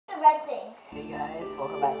red thing. Hey guys,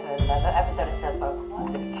 welcome back to another episode of Seth About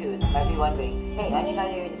Stick Truth. You might be wondering, hey, aren't you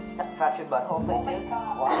gonna do this Fractured Butthole playthrough?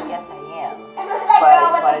 Well, I guess I am. But I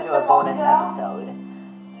just want to do a bonus episode.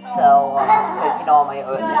 So, because you know, my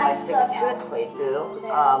Stick of Truth playthrough,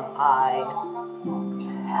 I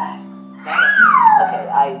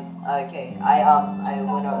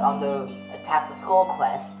went on the attack the skull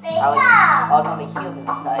quest. I was on the human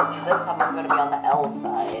side. So this time I'm gonna be on the L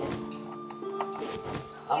side.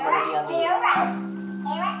 I'm gonna be on the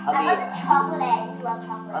chocolate eggs. You love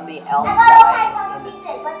chocolate. On the L side.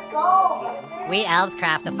 Let's go. We elves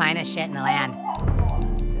craft the finest shit in the land.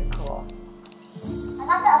 Okay, cool. I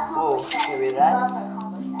got the accomplished egg. Can you read that? I love the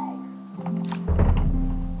accomplished egg.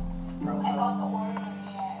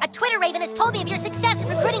 A Twitter raven has told me of your success in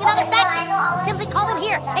recruiting another faction. Simply call them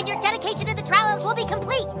here, and your dedication to the Trial Elves will be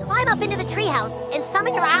complete. Climb up into the treehouse and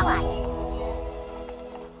summon your allies.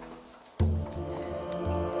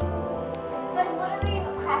 There's literally a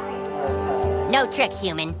crap right here. Okay. No tricks,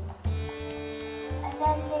 human. And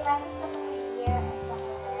then they might be stuff over here and stuff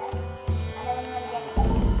over there. And then I'm gonna get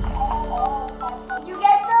you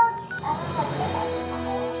get those? I don't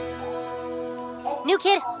know. New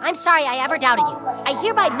kid, I'm sorry I ever doubted you. I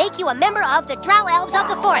hereby make you a member of the Drow Elves of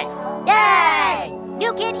the Forest. Yay!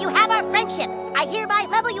 New kid, you have our friendship. I hereby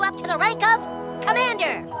level you up to the rank of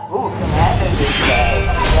Commander. Ooh, Commander is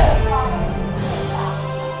yeah.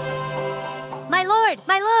 My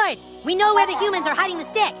lord! We know where the humans are hiding the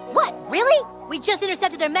stick. What, really? We just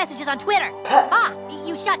intercepted their messages on Twitter.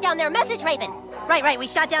 You shot down their message raven. Right, we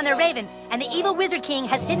shot down their raven, and the evil Wizard King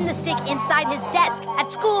has hidden the stick inside his desk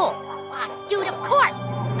at school. Dude, of course!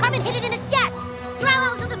 Carmen hid it in his desk! Drow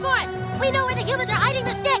Elves of the Forest! We know where the humans are hiding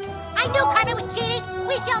the stick! I knew Carmen was cheating!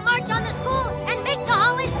 We shall march on the school and make the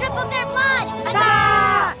hallways drip of their blood!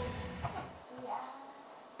 Huzzah!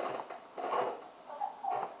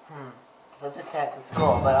 Let's attack the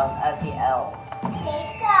skull, but as the elves.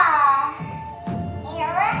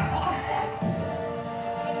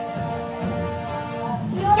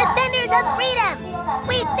 Defenders of freedom!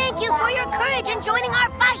 We thank you for your courage in joining our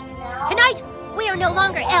fight! Tonight, we are no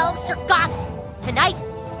longer elves or goths. Tonight,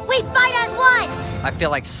 we fight as one! I feel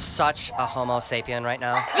like such a homo sapien right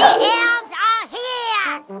now. The elves are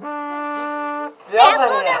here!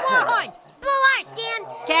 Blow their war horn! Blow ours, Stan!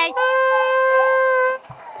 Okay.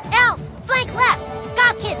 Elves, flank left!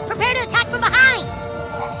 Goth kids, prepare to attack from behind!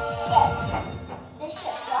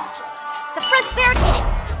 The front's barricaded!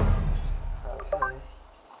 Okay.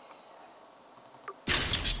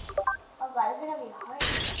 Oh god, this is gonna be hard.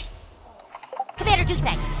 Commander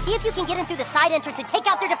Douchebag, see if you can get in through the side entrance and take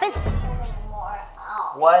out their defense.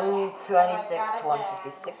 126 to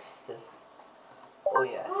 156. This. Oh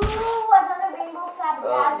yeah. Ooh, another rainbow flap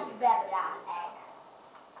dash egg.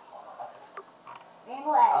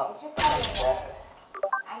 Rainbow egg. Oh. It's just like rainbow egg.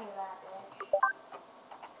 I knew that, bitch.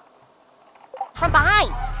 From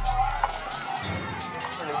behind!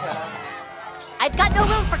 I've got no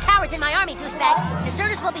room for cowards in my army, Douchebag.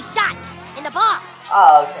 Deserters will be shot in the balls.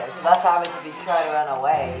 Oh, okay. So that's how I'm to be trying to run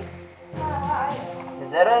away. Is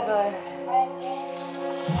that as a...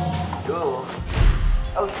 Ooh.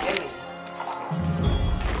 Oh, Jimmy.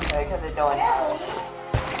 Because it's going out.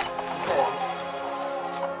 Okay.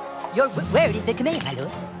 Your word is the command, my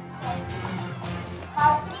lord.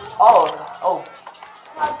 Oh.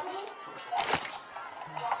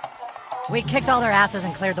 We kicked all their asses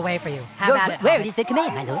and cleared the way for you. Your word is the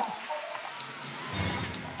command, my lord.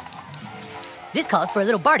 This calls for a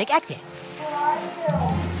little bardic access.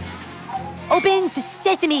 Open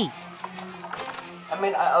sesame. I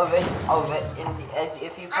mean, as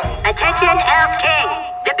if you play... Attention, Elf King!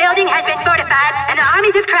 The building has been fortified, and the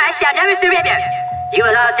armies of Christ shall never surrender. You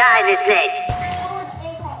will all die in this place.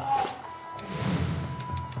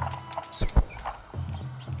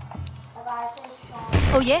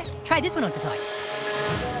 Oh yeah? Try this one on for size.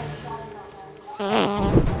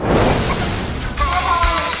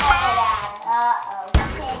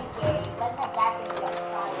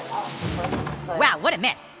 Wow, what a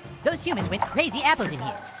mess. Those humans went crazy apples in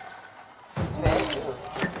here.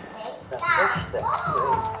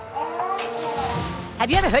 Have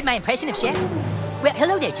you ever heard my impression of Chef? Well,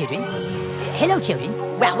 hello there, children. Hello, children.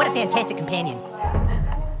 Wow, what a fantastic companion.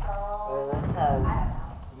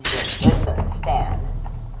 Let's stand.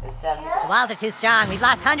 The walls are too strong. We've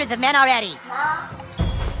lost hundreds of men already.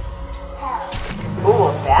 Ooh,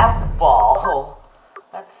 a basketball.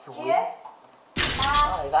 That's sweet.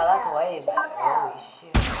 Oh my god, that's way better. Holy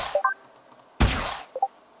shit.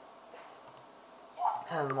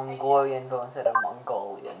 Mongolian bow instead of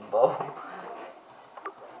Mongolian bow.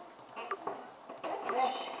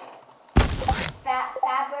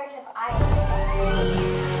 fabric of iron.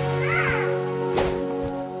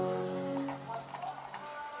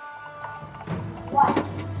 What?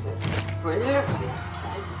 Right here.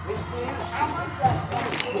 I'm on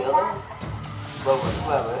drugs.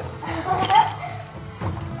 Whoever.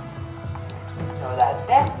 So that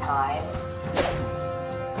this time.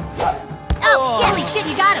 Oh, holy shit,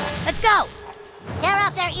 you got him! Let's go! Tear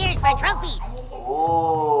off their ears for trophies!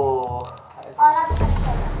 Oh. Oh, that's good.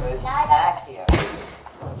 There's Now I snacks here.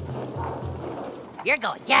 You're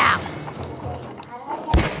going down! How do I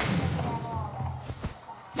get this?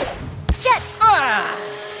 Shit!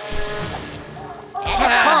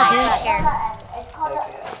 It's called the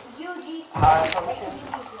UGC. Power Like the function.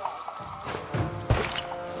 UGC.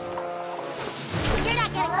 You're not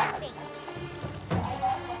getting that thing!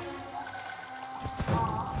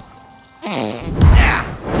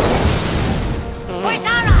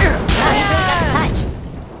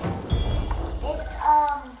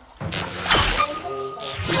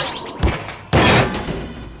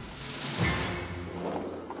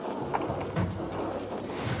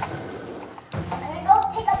 I'm gonna go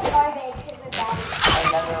take out the garbage because we're bad.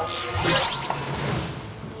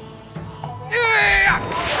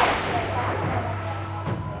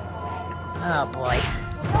 Oh boy.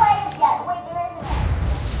 There's no items yet. Wait, there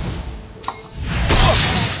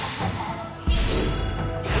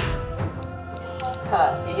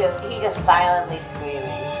is He's just silently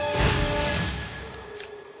screaming.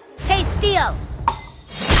 Taste steel!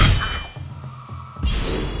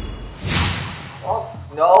 Oh,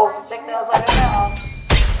 no projectiles on your mouth.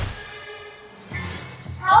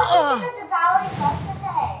 How is this a devouring monster's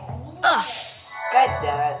head? I need to get God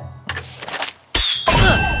damn it.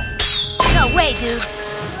 No way, dude! it.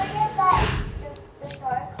 Look at that. The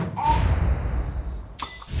dark egg.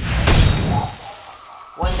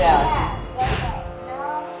 One down. Yeah, dark egg.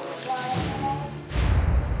 Now,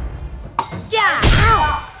 Yeah!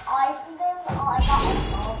 Ow! I think I got all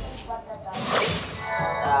of these but the dark egg.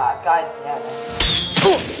 God damn it.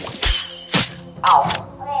 Ow.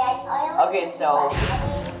 Okay, I only Okay, need so- one. I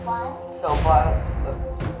need 1, So, but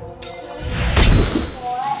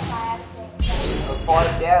 4, 5, 6, 7.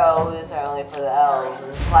 barbed arrows are only for the elves,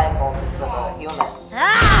 and slime bolts are for the humans.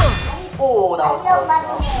 Ow! Oh, that was close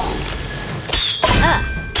though.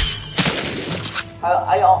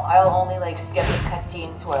 I'll only like skip the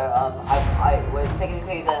cutscenes where where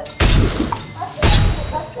technically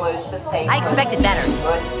where it's the same. I expected better.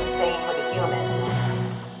 Where it's the same for the humans.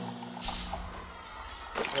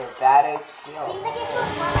 They're battered shield. Seems like it's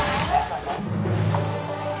just one.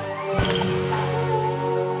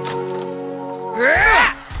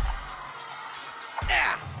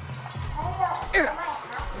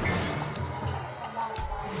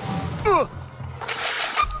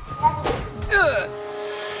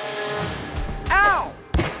 Ow!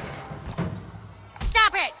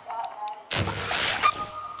 Stop it!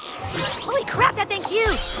 Holy crap, that thing's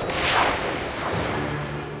huge!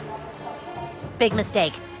 Big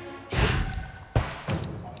mistake.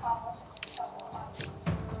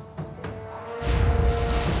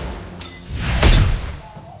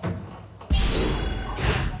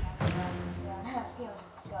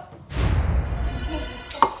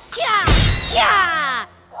 Yeah! Yeah!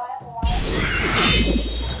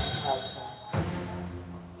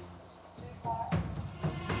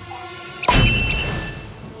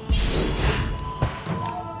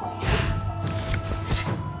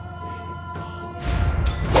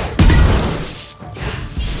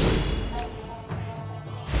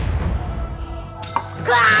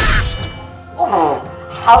 Oh,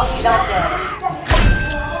 how's he not dead?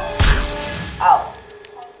 Ow.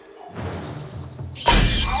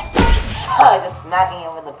 Just smacking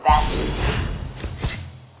him with the bat.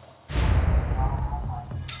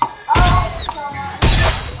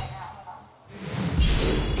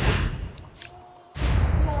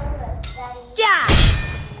 Yeah!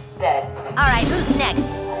 Dead. Alright, who's next?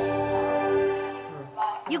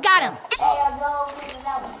 You got him!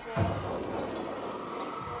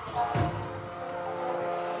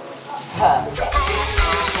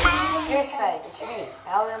 Your friend, it's me,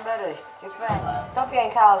 Alan Butters, your friend,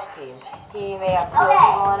 Topiankowski. He may have two Okay.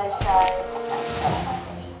 people on his side.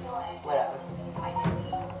 Whatever.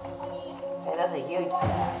 Hey, that's a huge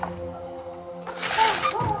stack.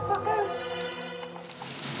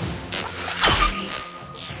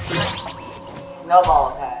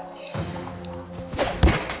 Snowball patch.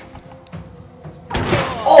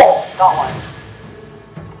 Oh, got one.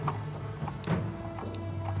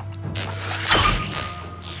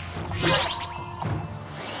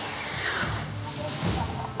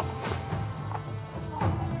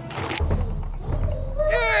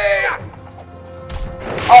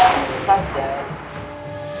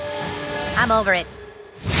 I'm over it.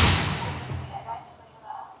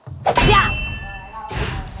 Yeah!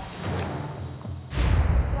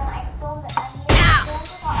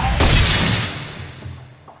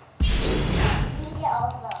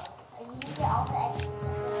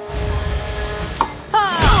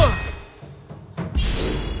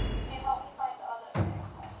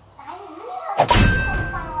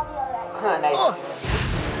 Nice.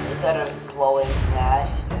 Instead of slowing smash,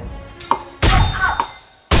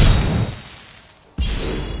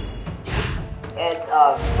 it's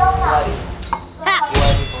bloody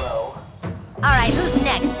blow. Alright, who's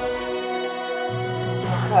next?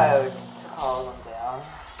 Okay, we just took all of them down.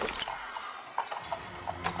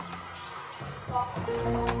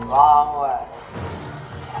 Wrong way.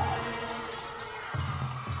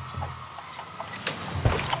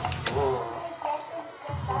 Ooh.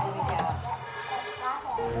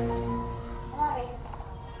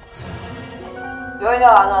 No,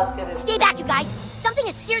 I'm not skipping. Stay back, you guys! Something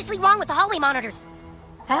is seriously wrong with the hallway monitors.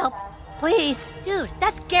 Help, please. Dude,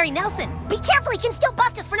 that's Gary Nelson. Be careful, he can still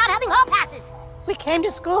bust us for not having hall passes. We came to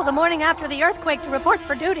school the morning after the earthquake to report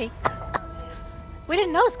for duty. We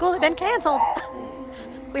didn't know school had been canceled.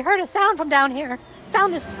 We heard a sound from down here.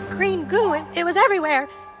 Found this green goo. It was everywhere.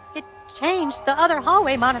 It changed the other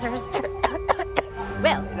hallway monitors.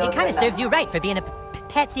 Well, it kind of serves you right for being a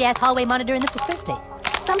patsy-ass hallway monitor in the first place.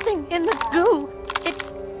 Something in the goo.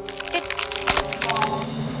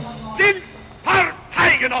 Sind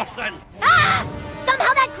Parteigenossen! Ah!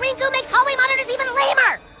 Somehow that green goo makes hallway monitors even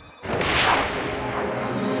lamer!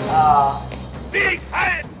 Big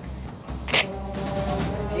head!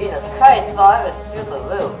 Jesus Christ, Slime is through the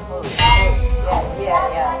roof. Yeah,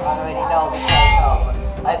 I already know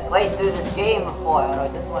because I played through this game before and I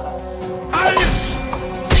just wanna...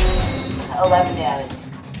 11 damage.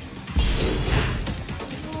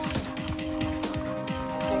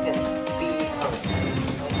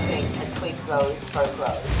 Grows per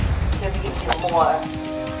grows. Because it gives you more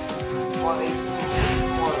HP.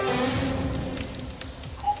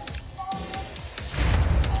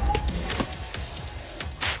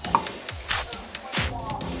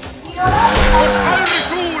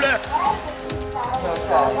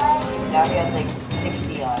 Okay, now he has like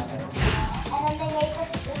 60 on her. And then they make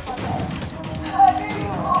this one.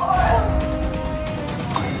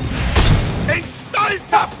 In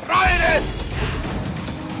stolzer Freude!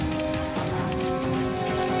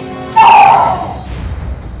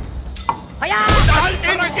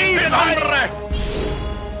 Geben andere!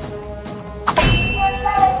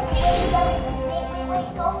 Wait,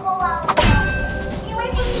 don't go out. You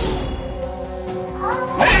wait for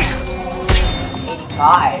me.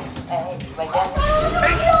 85. Hey, my dad.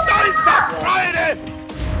 In stolzer Freude!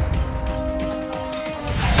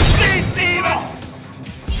 Sieben!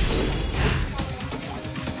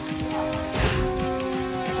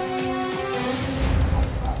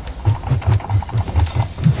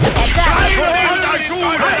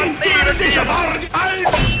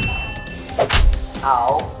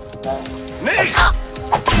 Ow. Nicht!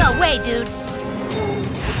 No way, dude.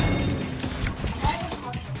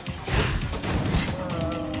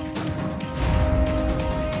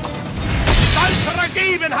 Stolzere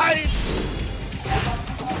Gegebenheit!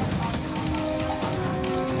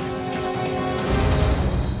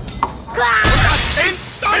 In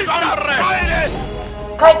stolzer Freude!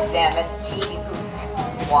 God damn it, cheesy goose.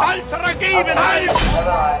 Stolzere Gegebenheit!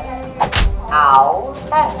 Never mind. Ow.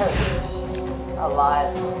 That hurts. A lot.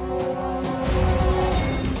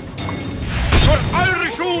 Für eure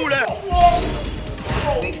Schule!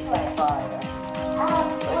 Big fire.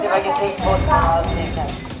 Let's see if I can take both of them at the same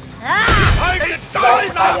time. Heute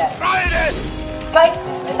stolzer Freude! God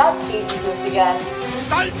damn it, not cheesy goose again.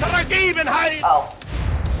 Stolzere Gegebenheit! Oh.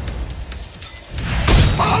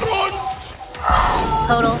 Harun!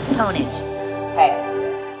 Total ponage. Hey.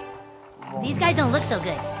 These guys don't look so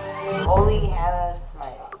good. Holy Hannah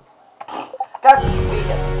Smite. Dark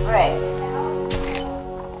Venus Spray.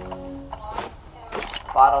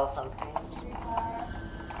 Bottle of sunscreen.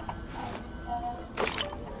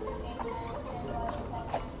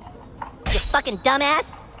 You fucking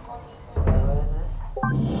dumbass.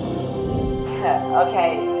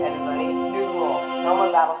 Okay, everybody, new rule. No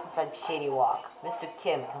more battles inside Shady Walk. Mr.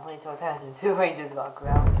 Kim complains to our parents and 2 rangers got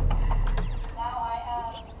grounded.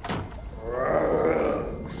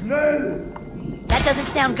 That doesn't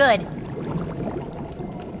sound good.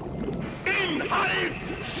 Inhalt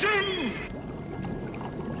Sinn!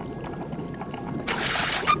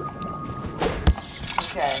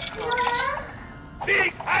 Okay.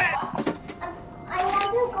 Big head! I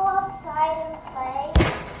want to go outside and play.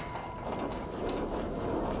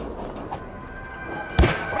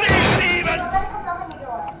 Resieben!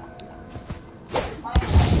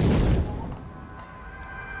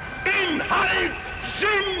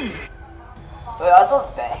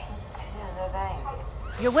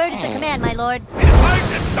 Your word is the command, my lord. Wir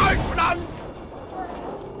folgen Deutschland!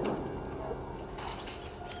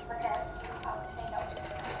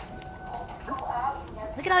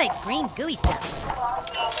 Look at all that green gooey stuff.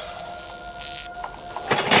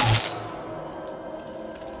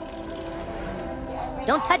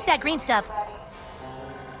 Don't touch that green stuff. I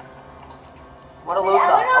want to loot them.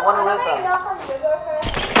 I want to loot them.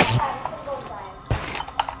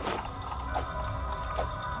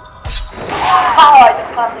 Oh, I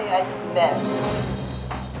just missed.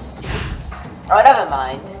 Oh, never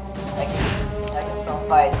mind. I can still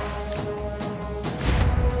fight.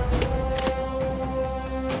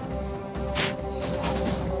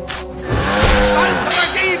 Falsche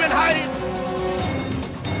Ergebenheit!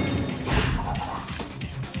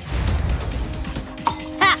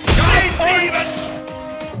 Ha! Einleben!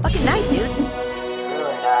 Fucking nice, dude.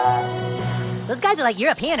 Really, Those guys are like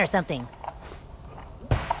European or something.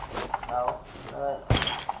 no.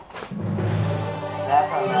 That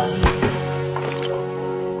from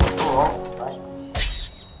rules, but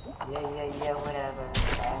yeah, whatever.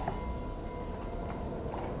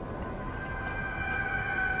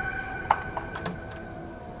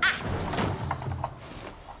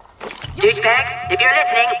 Douchebag, if you're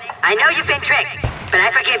listening, I know you've been tricked, but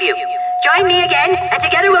I forgive you. Join me again, and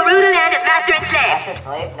together we'll rule the land as master and slave. Master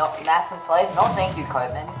slave? No, master and slave? No, thank you,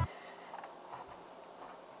 Cartman.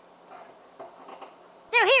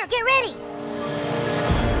 They're here, get ready!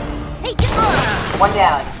 Hey, get more! One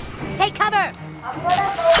down. Take cover!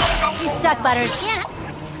 You suck, Butters. Yeah.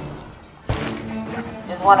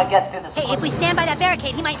 Just want to get through this. Hey, if we stand by that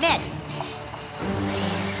barricade, he might miss.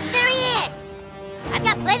 There he is! I've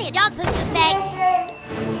got plenty of dog poop in this bag.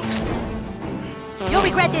 You'll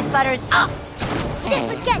regret this, Butters. Oh! This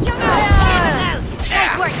one's got your nose!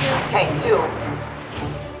 Nice work, dude. Okay,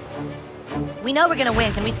 2. We know we're gonna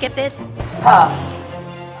win. Can we skip this? Huh.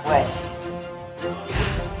 Wish.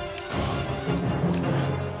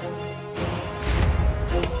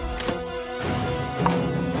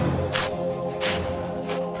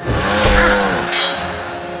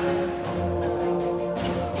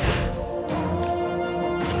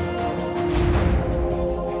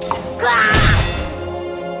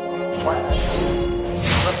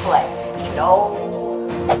 Reflect. No.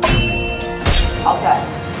 Okay.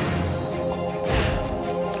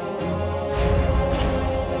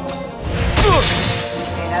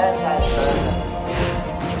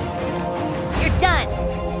 You're done.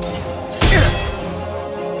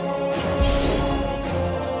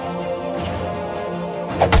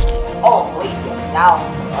 Oh, wait. Now.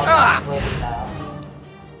 Okay, wait now.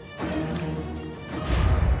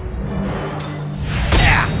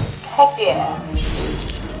 Heck yeah.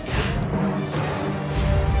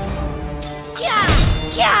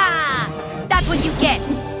 Yeah! That's what you get.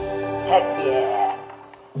 Heck yeah.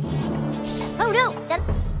 Oh no!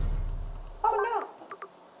 Oh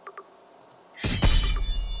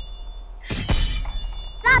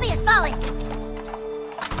Lobby is falling. no.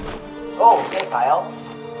 Oh, okay, Kyle.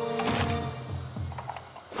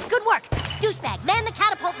 Good work, douchebag. Man the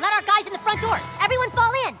catapult. And let our guys in the front door. Everyone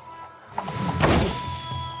fall in.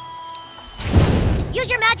 Use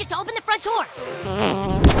your magic to open the front door.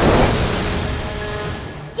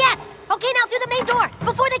 Yes. Okay, now through the main door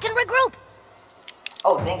before they can regroup.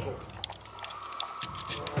 Oh, thank you.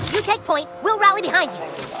 You take point. We'll rally behind you.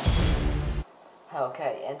 Thank you.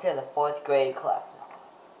 Okay, enter the 4th grade class.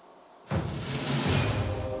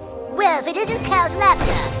 Well, if it isn't Cal's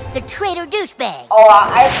Lapina, the traitor douchebag. Oh,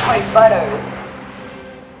 I have my Butters.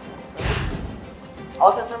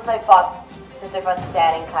 Also, since I fought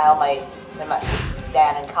Stan and Kyle,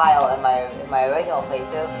 Stan and Kyle in my original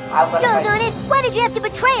playthrough, I'm gonna. Doggone it! Why did you have to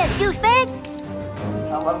betray us, douchebag?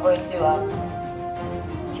 I'm going to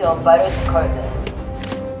kill Butters and Cartman.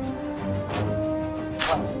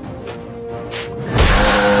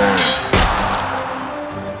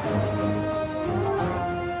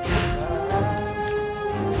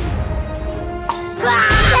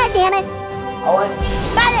 God damn it! Owen?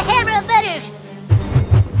 By the hammer of Butters!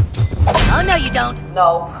 Oh, no, you don't.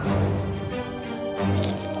 No.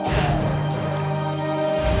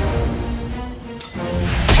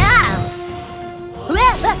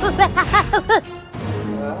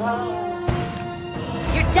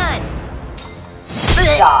 You're done.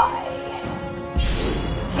 Die.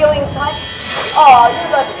 Healing touch? Oh, you're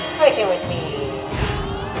about to be freaking with me.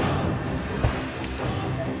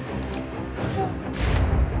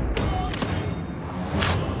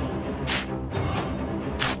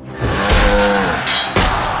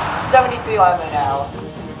 $73 armor now.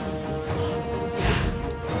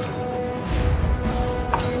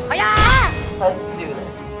 Hi-ya! Let's do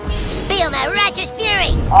this. Feel my righteous fury!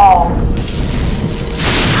 Hurry! Oh.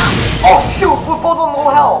 Oh shoot, we're both on low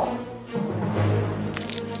health.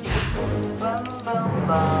 Bum, bum,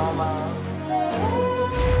 bum, bum.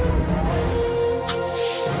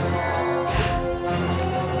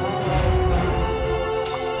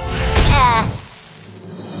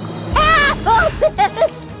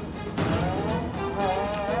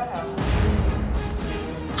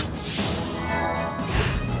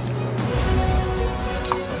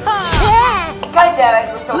 God damn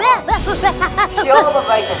it, we're so close. Shield of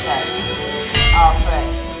righteousness. Oh, frick.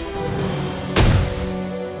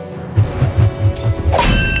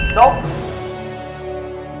 Nope.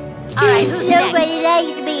 Alright, who's next? Nobody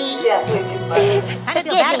likes me. Yes, we do, but How do you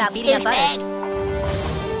feel bad about beating up Butters?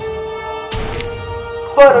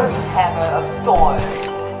 Butters Hammer of Storms.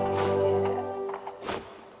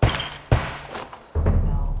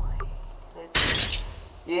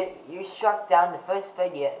 You struck down the first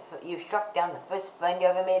friend you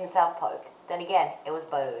ever made in South Park. Then again, it was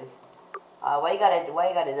Butters. Why you gotta do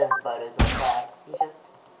Butters like that? He's just...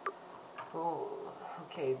 Ooh,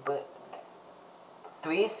 okay, but...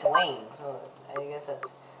 3 swings. Well, I guess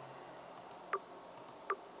that's...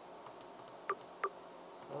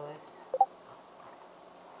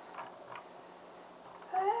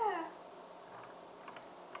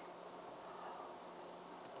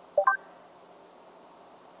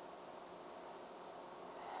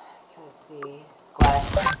 Let's see.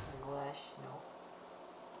 Glass, no.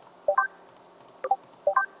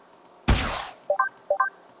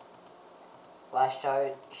 Glass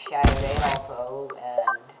Shard, Shattered Anal Probe,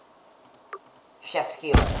 and Chef's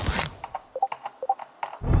Keeler.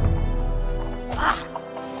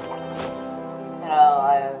 You know,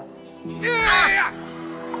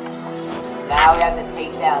 now we have to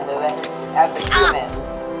take down the rest of the humans.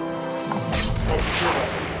 Let's do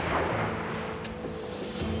this.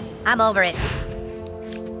 I'm over it.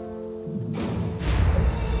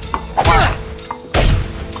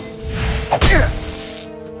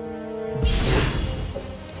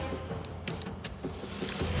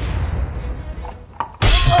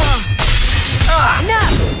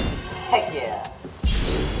 Enough! Heck yeah.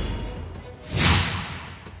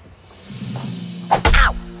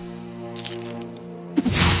 Ow!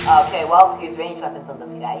 Okay, well, use ranged weapons on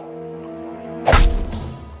this guy.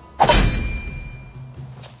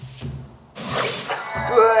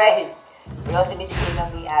 Great! We also need to clean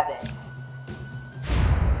up the abbots.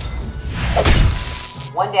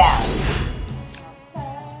 1 down.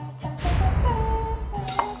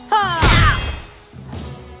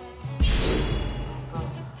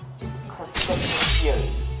 Consistent fury.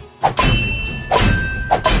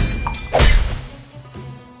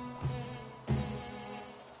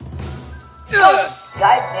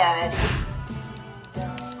 God damn it.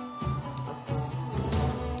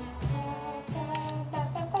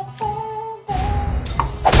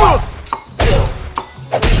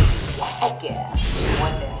 Heck yeah.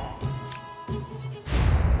 1 down.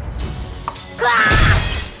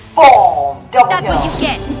 Boom! Double That's kill. what you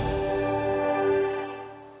get!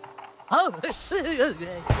 Oh!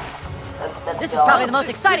 This is probably the most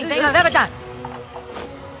exciting thing I've ever done!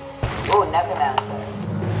 Oh, Necromancer.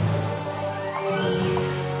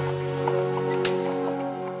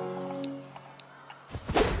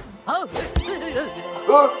 Oh!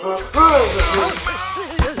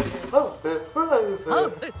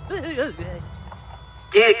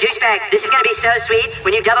 Dude, douchebag, this is gonna be so sweet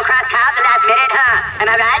when you double-cross Kyle at the last minute, huh? Am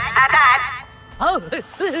I right? High five! Oh!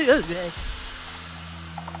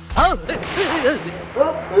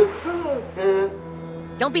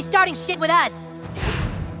 Don't be starting shit with us!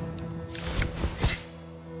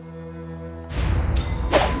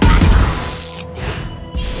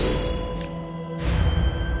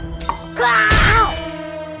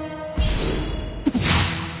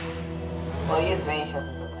 We'll use range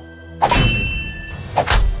weapons with them.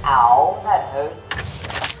 Ow, that hurts.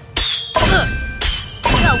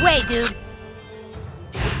 No way, dude!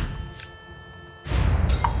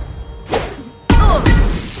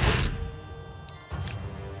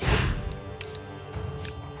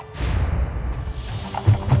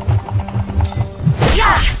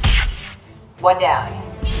 One down.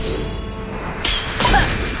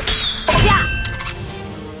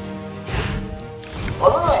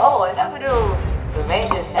 Oh, I never knew the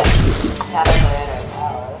ranges had inner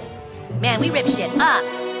power. Man, we rip shit up!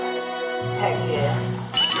 Heck yeah.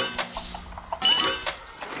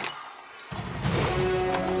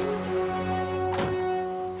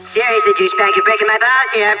 Seriously, douchebag, you're breaking my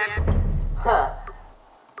balls here. Huh.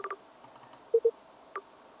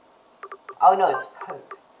 Oh no, it's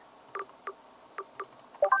perks.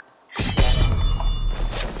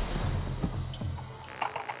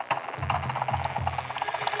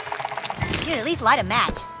 Dude, at least light a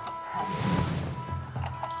match.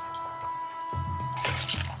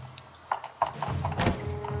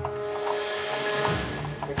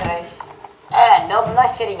 Nope, I'm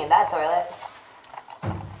not shitting in that toilet.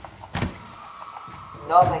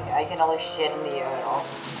 Nope, I can only shit in the urinal.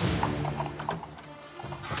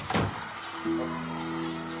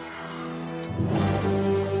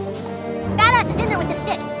 Badass is in there with the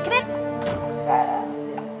stick. Come here. Badass,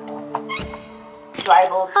 yeah.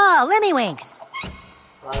 Tribal. Oh, Lemmy Winks.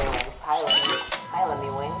 Lemmy Winks. Hi, Lemmy. Hi, Lemmy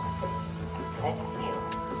Winks. Nice to see you.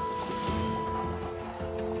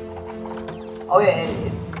 Oh yeah,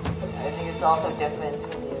 I think it's also different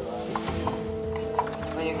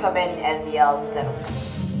when you come in as the elves instead of.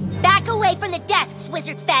 Back away from the desks,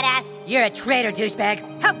 wizard fat ass. You're a traitor, douchebag.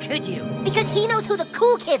 How could you? Because he knows who the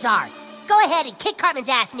cool kids are. Go ahead and kick Cartman's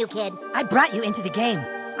ass, new kid. I brought you into the game.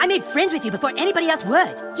 I made friends with you before anybody else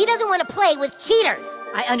would. He doesn't want to play with cheaters.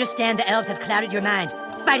 I understand the elves have clouded your mind.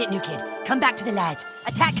 Fight it, new kid. Come back to the lads.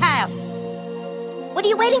 Attack Kyle. What are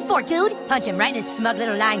you waiting for, dude? Punch him right in his smug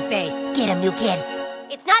little lying face. Get him, new kid.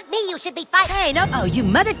 It's not me you should be fighting. Hey, no. Oh, you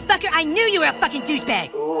motherfucker. I knew you were a fucking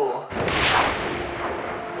douchebag. Ooh.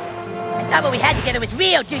 I thought what we had together was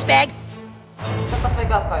real, douchebag. Shut the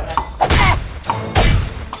fuck up, Cartman.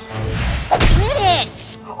 Quit it.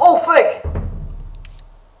 Oh, frick!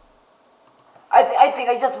 I think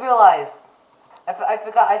I just realized. I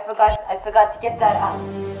forgot to get that out.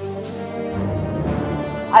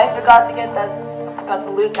 I forgot to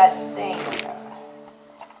loot that thing.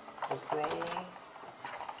 5th grade.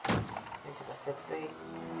 Into the 5th grade.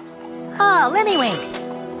 Oh, Lemmy Winks.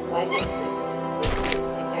 Let's see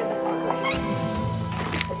here, this one grade.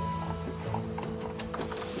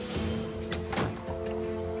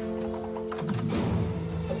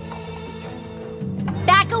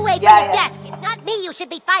 Back away from the desk. It's not me you should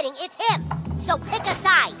be fighting, it's him. So pick a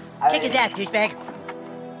side. Kick his ass, douchebag.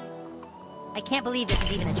 I can't believe this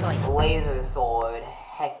is even a choice. Laser sword.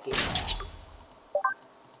 Heck yeah.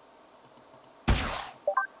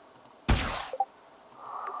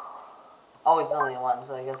 Oh, it's only one,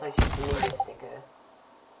 so I guess I should leave a sticker.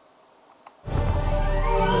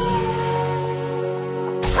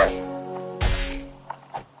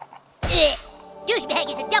 Douchebag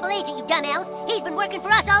is a double agent, you dumb elves. He's been working for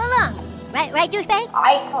us all along. Right, douchebag?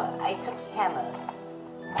 I took hammer.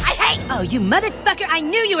 I hate. Oh, you motherfucker! I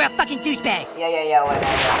knew you were a fucking douchebag. Yeah, whatever.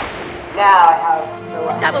 Now I have the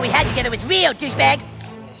last. Thought what we had together was real, douchebag.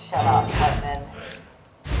 Shut up, Cartman.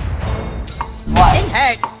 1, Didn't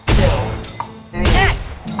hurt. 2, 3,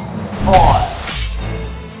 4.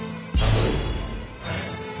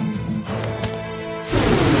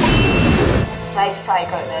 Nice try,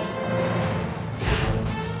 Cartman.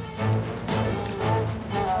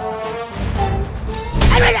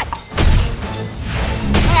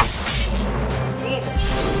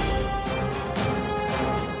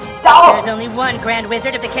 There's only one Grand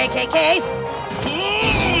Wizard of the KKK.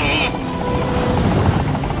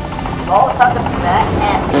 Oh, something to smash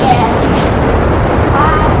ass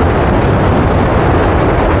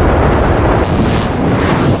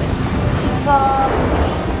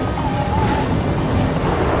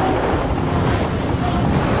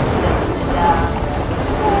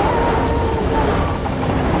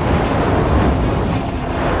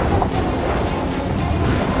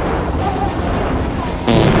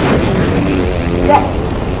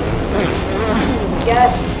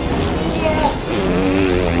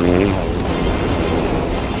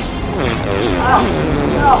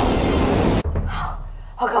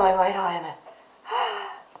How come my right arm?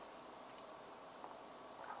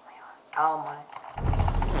 Oh my.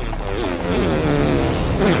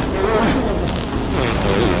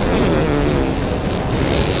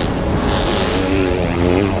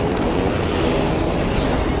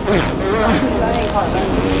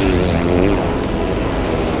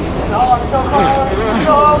 Oh, I'm so close.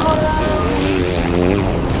 So close.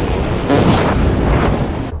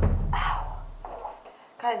 Ow.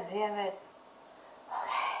 God damn it.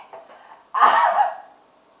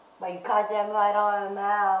 My goddamn right arm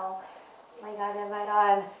now. My goddamn right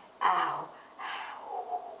arm. Ow.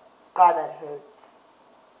 Ow. God, that hurts.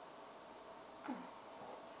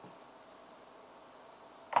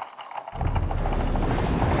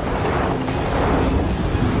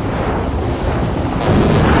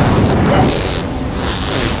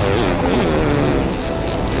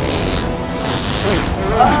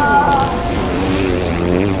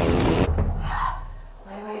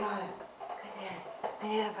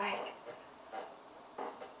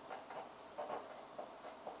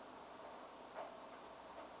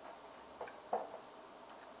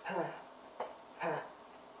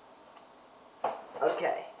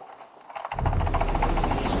 Okay.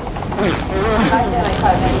 Wait, how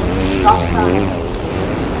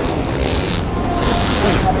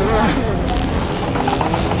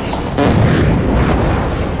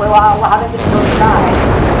did this go die?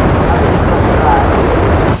 How did this go die?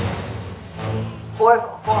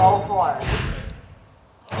 404.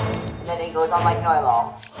 And then it goes on like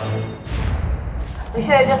normal. We should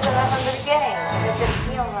have just done that from the beginning. It just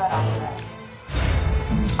feel right on that.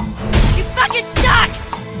 You fucking suck!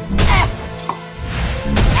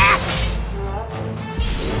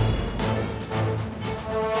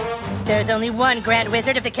 There's only one Grand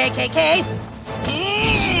Wizard of the KKK.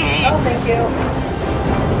 Oh, thank you.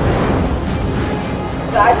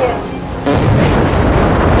 Gotcha.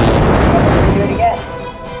 Let's do it again.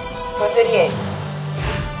 438.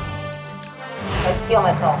 Let's heal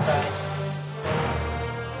myself first.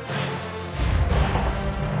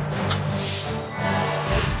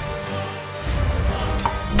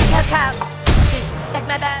 Tell Kyle to suck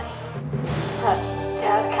my butt.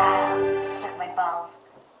 Tell Kyle to suck my balls.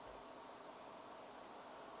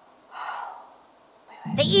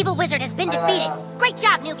 The evil wizard has been defeated. Great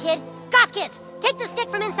job, new kid. Goth kids, take the stick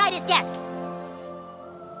from inside his desk.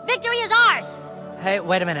 Victory is ours. Hey,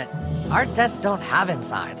 wait a minute. Our desks don't have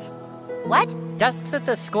insides. What? Desks at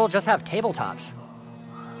this school just have tabletops.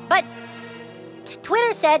 But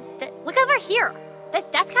Twitter said that. Look over here. This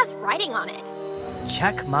desk has writing on it.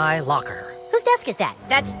 Check my locker. Whose desk is that?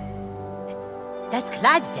 That's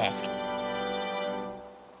Clyde's desk.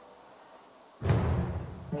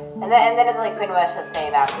 And then it's like pretty much the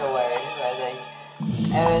same afterward, where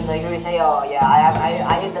we say, oh yeah, I have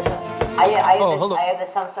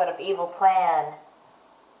this some sort of evil plan.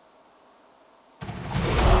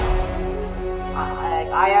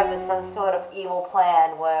 I have this some sort of evil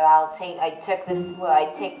plan where I take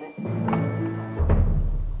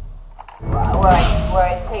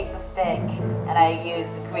the stick and I use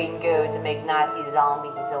the green goo to make Nazi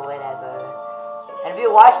zombies or whatever. And if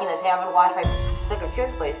you're watching this, you haven't watched my Stick of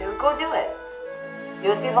Truth playthrough, go do it.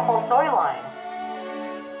 You'll see the whole storyline.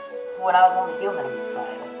 When I was on the human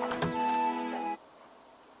side.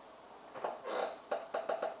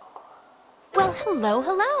 Well,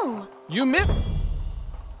 hello. You missed.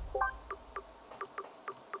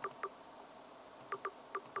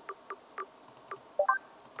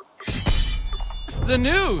 The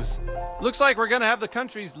news! Looks like we're gonna have the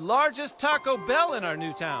country's largest Taco Bell in our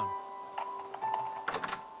new town.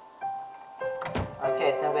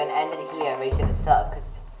 Okay, so I'm gonna end it here and make sure to sub, because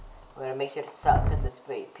it's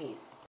free. Peace.